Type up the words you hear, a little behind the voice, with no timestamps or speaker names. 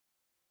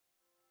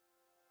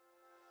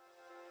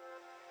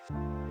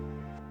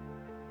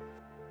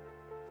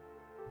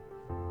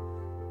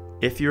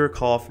If you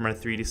recall from our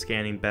 3D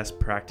scanning best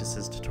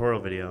practices tutorial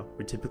video,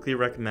 we typically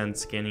recommend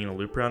scanning a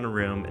loop around a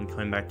room and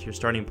coming back to your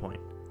starting point.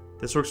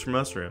 This works for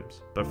most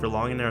rooms, but for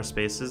long and narrow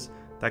spaces,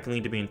 that can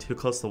lead to being too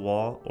close to the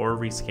wall or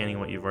rescanning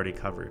what you've already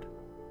covered.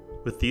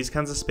 With these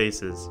kinds of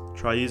spaces,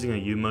 try using a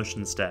U-motion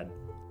instead.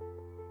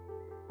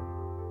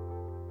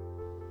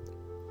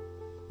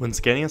 When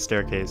scanning a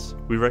staircase,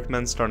 we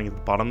recommend starting at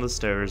the bottom of the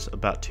stairs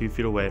about 2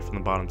 feet away from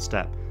the bottom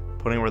step,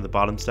 putting where the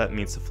bottom step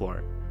meets the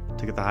floor.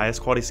 To get the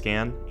highest quality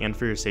scan, and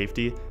for your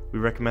safety, we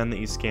recommend that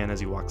you scan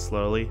as you walk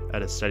slowly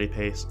at a steady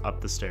pace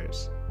up the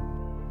stairs.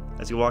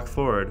 As you walk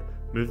forward,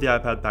 move the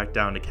iPad back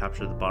down to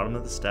capture the bottom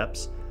of the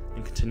steps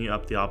and continue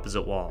up the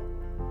opposite wall.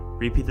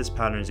 Repeat this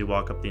pattern as you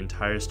walk up the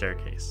entire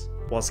staircase.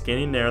 While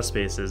scanning narrow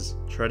spaces,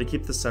 try to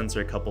keep the sensor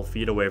a couple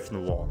feet away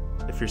from the wall.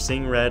 If you're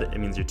seeing red, it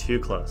means you're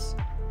too close.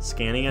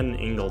 Scanning at an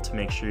angle to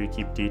make sure you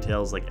keep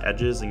details like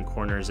edges and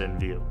corners in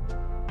view.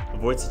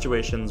 Avoid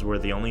situations where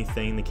the only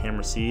thing the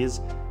camera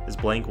sees is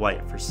blank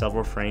white for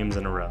several frames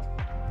in a row.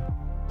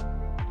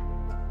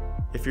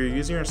 If you're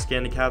using our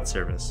Scan to CAD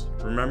service,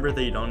 remember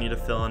that you don't need to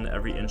fill in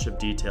every inch of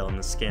detail in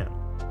the scan.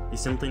 You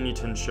simply need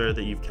to ensure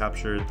that you've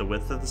captured the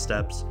width of the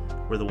steps,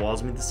 where the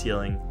walls meet the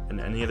ceiling, and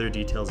any other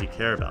details you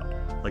care about,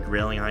 like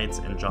railing heights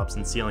and drops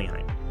in ceiling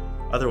height.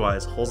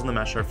 Otherwise, holes in the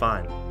mesh are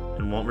fine,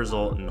 and won't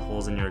result in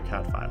holes in your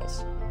CAD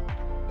files.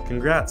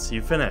 Congrats,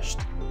 you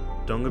finished!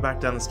 Don't go back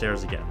down the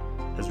stairs again,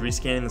 as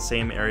rescanning the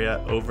same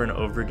area over and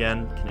over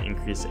again can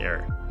increase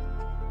error.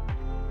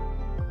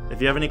 If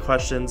you have any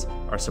questions,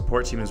 our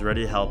support team is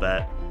ready to help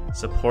at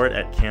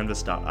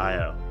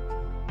support@canvas.io.